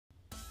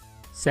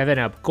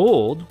7-Up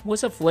Gold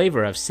was a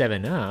flavor of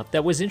 7-Up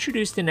that was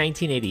introduced in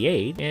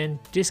 1988 and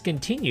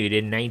discontinued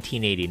in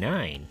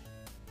 1989.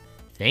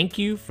 Thank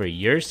you for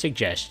your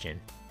suggestion.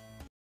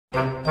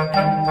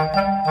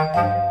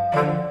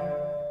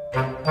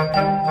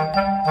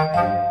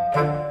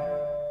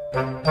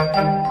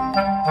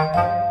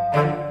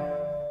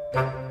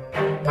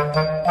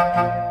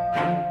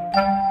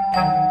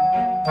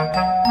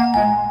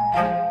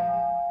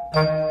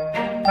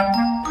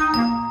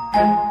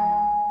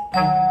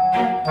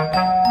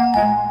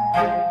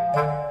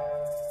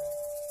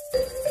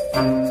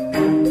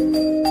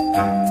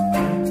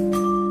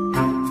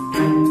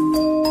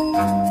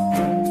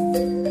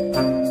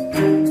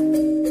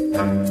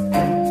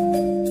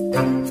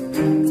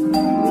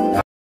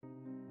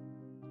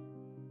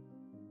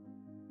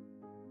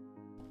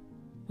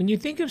 When you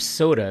think of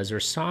sodas or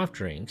soft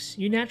drinks,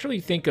 you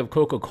naturally think of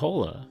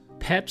Coca-Cola,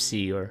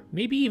 Pepsi, or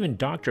maybe even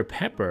Dr.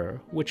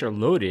 Pepper, which are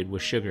loaded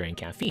with sugar and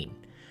caffeine.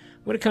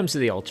 When it comes to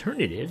the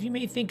alternative, you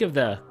may think of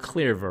the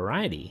clear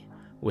variety,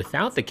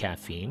 without the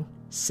caffeine,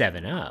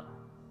 7-Up.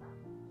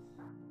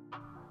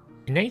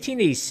 In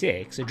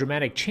 1986, a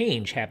dramatic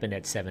change happened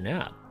at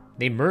 7-Up.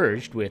 They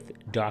merged with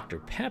Dr.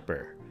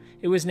 Pepper.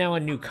 It was now a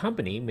new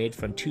company made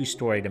from two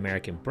storied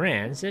American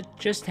brands that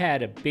just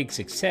had a big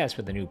success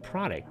with a new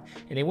product,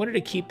 and they wanted to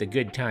keep the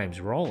good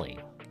times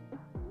rolling.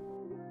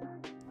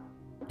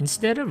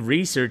 Instead of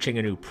researching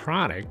a new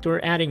product or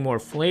adding more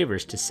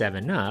flavors to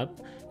 7-Up,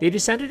 they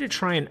decided to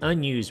try an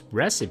unused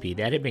recipe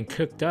that had been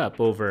cooked up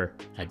over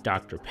at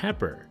Dr.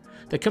 Pepper.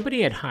 The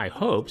company had high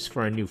hopes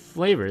for a new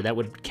flavor that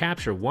would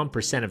capture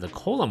 1% of the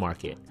cola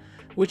market,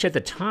 which at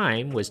the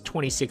time was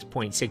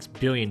 $26.6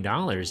 billion in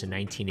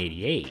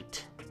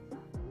 1988.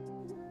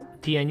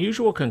 The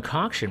unusual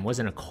concoction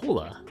wasn't a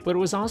cola, but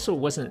it also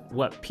wasn't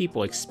what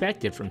people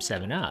expected from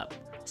 7-Up.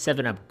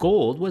 7-Up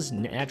Gold was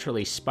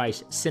naturally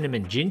spiced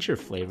cinnamon ginger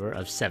flavor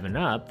of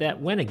 7-Up that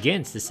went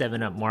against the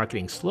 7-Up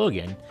marketing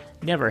slogan,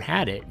 "Never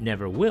had it,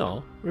 never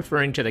will,"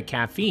 referring to the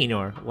caffeine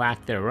or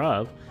lack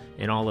thereof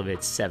in all of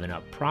its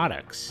 7-Up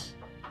products.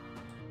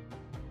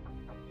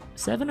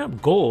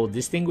 7-Up Gold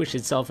distinguished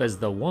itself as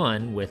the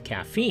one with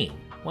caffeine,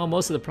 while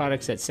most of the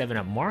products that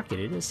 7-Up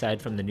marketed,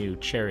 aside from the new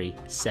Cherry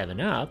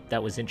 7-Up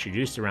that was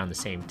introduced around the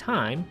same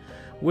time,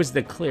 was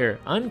the clear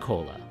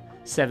uncola.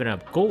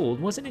 7-Up Gold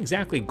wasn't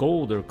exactly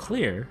gold or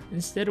clear,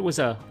 instead it was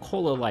a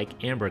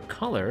cola-like amber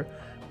color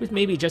with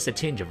maybe just a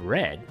tinge of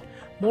red,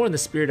 more in the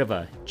spirit of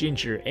a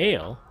ginger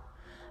ale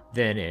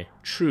than a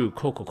true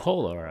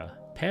Coca-Cola or a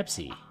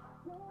Pepsi.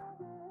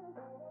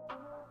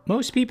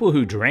 Most people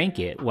who drank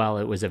it while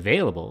it was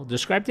available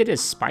described it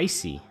as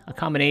spicy, a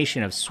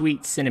combination of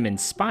sweet cinnamon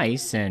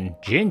spice and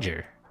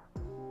ginger.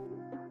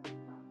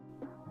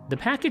 The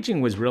packaging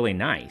was really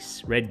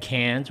nice, red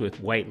cans with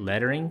white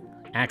lettering,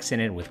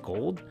 accented with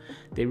gold.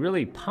 They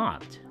really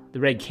popped. The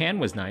red can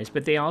was nice,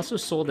 but they also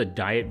sold a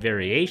diet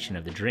variation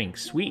of the drink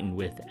sweetened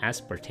with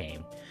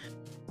aspartame.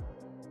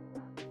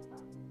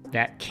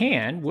 That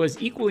can was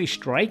equally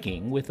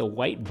striking with a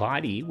white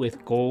body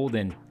with gold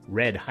and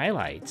red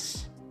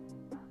highlights.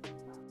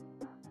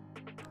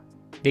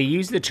 They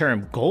used the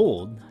term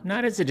gold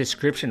not as a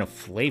description of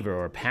flavor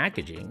or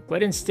packaging,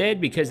 but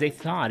instead because they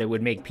thought it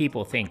would make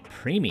people think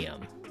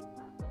premium.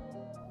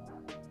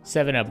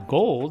 7-Up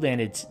Gold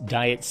and its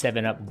Diet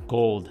 7-Up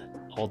Gold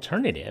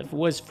alternative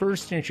was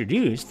first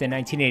introduced in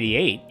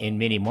 1988 in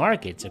many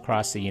markets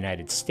across the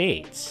United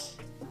States.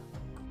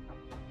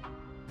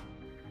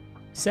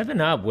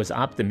 7-Up was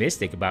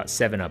optimistic about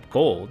 7-Up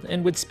Gold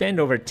and would spend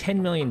over $10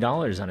 million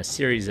on a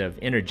series of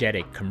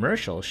energetic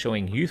commercials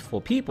showing youthful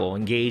people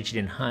engaged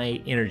in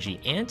high-energy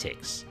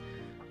antics.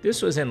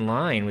 This was in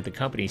line with the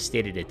company's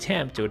stated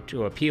attempt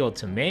to appeal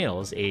to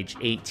males aged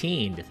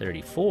 18 to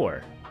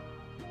 34.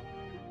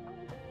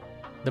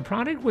 The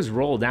product was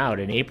rolled out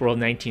in April of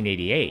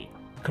 1988.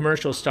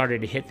 Commercials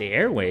started to hit the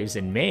airwaves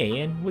in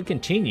May and would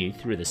continue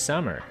through the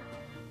summer.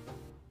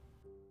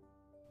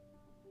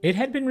 It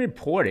had been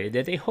reported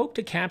that they hoped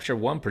to capture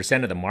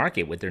 1% of the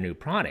market with their new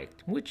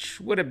product,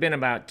 which would have been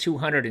about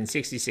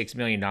 $266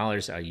 million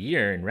a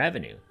year in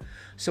revenue.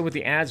 So with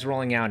the ads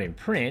rolling out in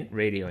print,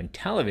 radio, and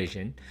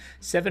television,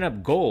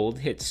 7-Up Gold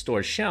hit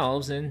store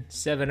shelves and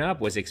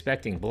 7-Up was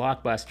expecting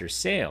blockbuster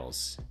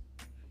sales.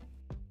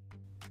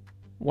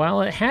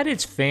 While it had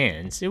its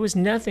fans, it was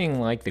nothing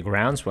like the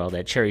groundswell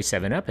that Cherry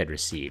 7-Up had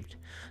received.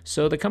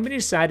 So the company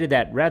decided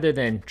that rather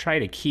than try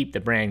to keep the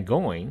brand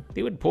going,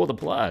 they would pull the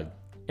plug.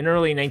 In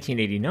early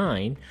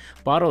 1989,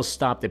 bottles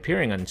stopped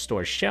appearing on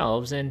store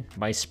shelves, and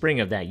by spring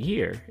of that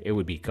year, it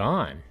would be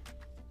gone.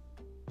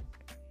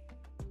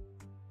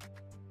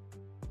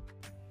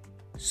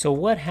 So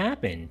what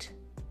happened?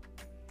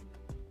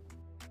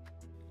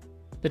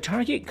 The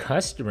target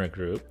customer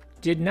group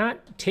did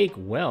not take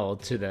well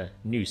to the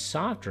new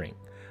soft drink.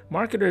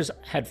 Marketers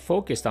had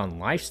focused on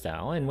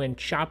lifestyle, and when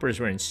shoppers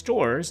were in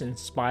stores and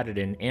spotted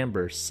an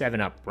amber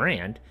 7-Up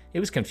brand, it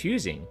was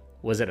confusing.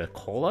 Was it a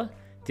cola?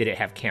 Did it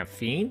have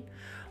caffeine?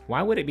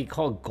 Why would it be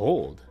called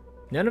gold?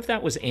 None of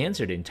that was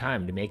answered in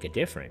time to make a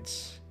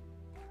difference.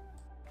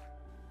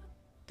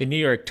 The New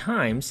York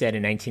Times said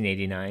in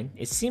 1989,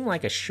 it seemed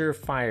like a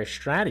surefire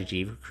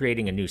strategy for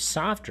creating a new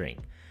soft drink.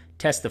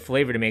 Test the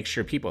flavor to make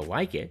sure people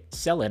like it,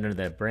 sell it under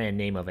the brand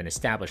name of an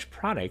established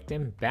product,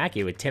 and back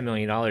it with $10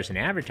 million in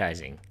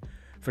advertising.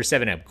 For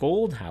 7-Up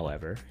Gold,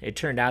 however, it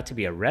turned out to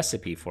be a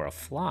recipe for a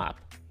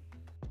flop.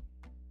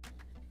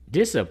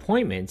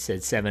 Disappointment,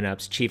 said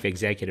 7-Up's chief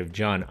executive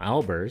John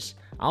Albers.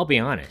 I'll be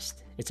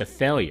honest, it's a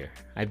failure.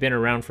 I've been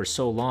around for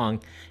so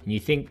long, and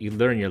you think you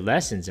learn your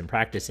lessons and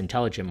practice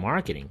intelligent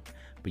marketing,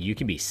 but you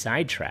can be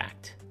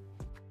sidetracked.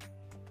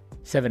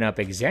 7-Up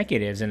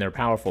executives and their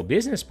powerful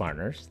business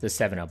partners, the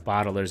 7-Up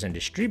bottlers and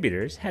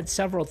distributors, had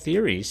several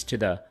theories to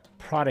the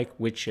product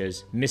which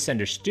is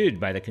misunderstood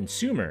by the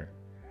consumer.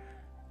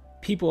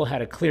 People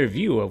had a clear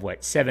view of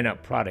what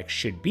 7-Up products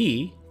should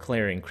be,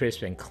 clear and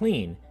crisp and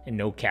clean, and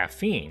no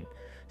caffeine.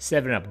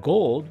 7-Up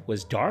Gold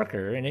was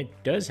darker and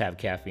it does have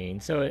caffeine,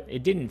 so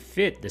it didn't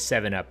fit the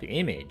 7-Up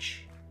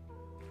image.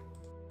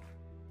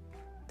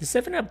 The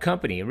 7-Up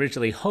company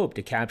originally hoped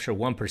to capture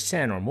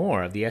 1% or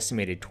more of the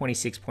estimated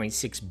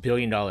 $26.6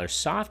 billion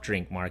soft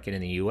drink market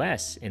in the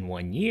US in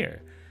 1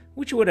 year,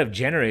 which would have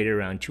generated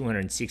around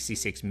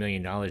 $266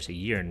 million a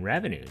year in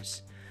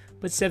revenues.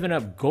 But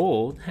 7-Up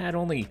Gold had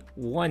only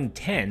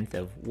 1/10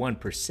 of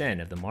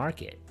 1% of the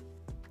market.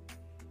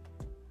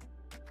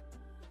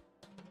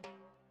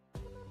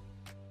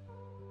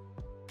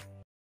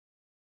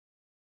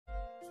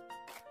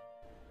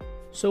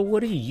 So what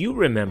do you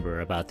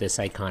remember about this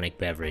iconic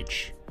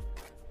beverage?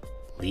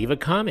 Leave a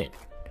comment,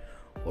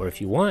 or if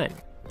you want,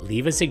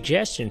 leave a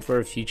suggestion for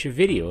a future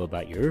video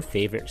about your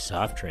favorite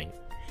soft drink.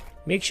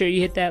 Make sure you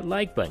hit that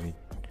like button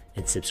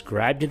and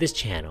subscribe to this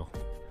channel.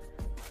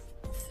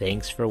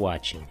 Thanks for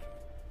watching.